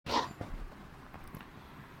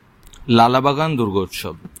Lalabagan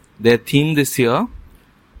Durgotsav. Their theme this year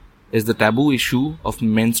is the taboo issue of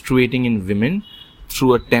menstruating in women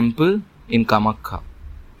through a temple in Kamakya.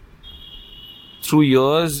 Through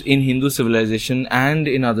years in Hindu civilization and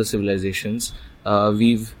in other civilizations,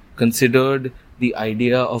 we've considered the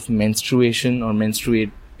idea of menstruation or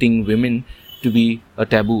menstruating women to be a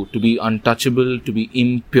taboo, to be untouchable, to be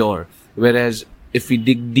impure. Whereas if we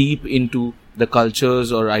dig deep into the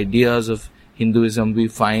cultures or ideas of Hinduism, we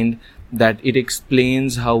find that it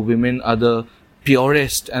explains how women are the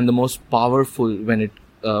purest and the most powerful when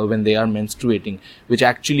they are menstruating, which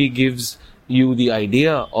actually gives you the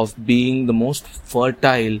idea of being the most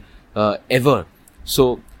fertile ever.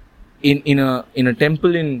 So, in a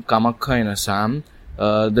temple in Kamakya in Assam,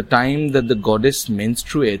 the time that the goddess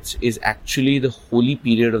menstruates is actually the holy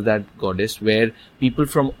period of that goddess, where people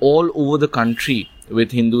from all over the country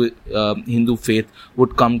with Hindu faith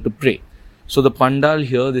would come to pray. So the pandal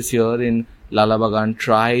here this year in Lalabagan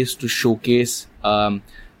tries to showcase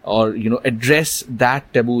or address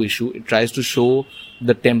that taboo issue. It tries to show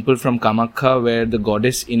the temple from Kamakya where the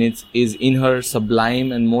goddess is in her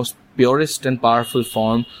sublime and most purest and powerful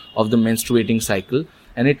form of the menstruating cycle,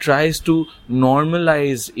 and it tries to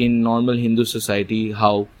normalize in normal Hindu society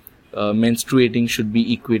how menstruating should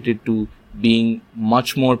be equated to being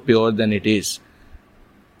much more pure than it is.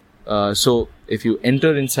 So if you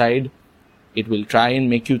enter inside, it will try and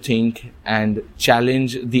make you think and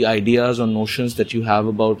challenge the ideas or notions that you have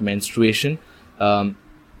about menstruation,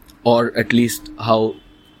 or at least how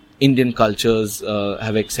Indian cultures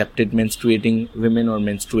have accepted menstruating women or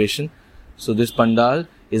menstruation. So this pandal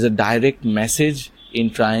is a direct message in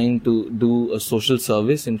trying to do a social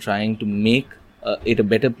service, in trying to make it a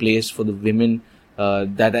better place for the women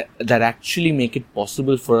that actually make it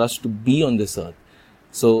possible for us to be on this earth.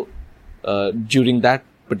 So during that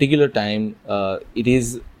particular time, it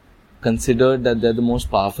is considered that they're the most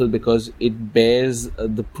powerful because it bears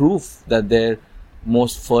the proof that they're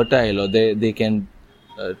most fertile, or they can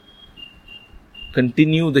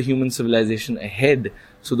continue the human civilization ahead.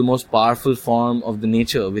 So the most powerful form of the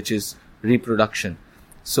nature, which is reproduction.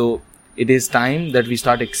 So it is time that we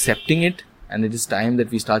start accepting it, and it is time that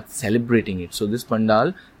we start celebrating it. So this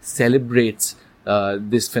pandal celebrates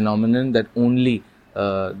this phenomenon that only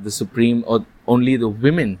the supreme or only the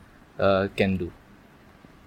women can do.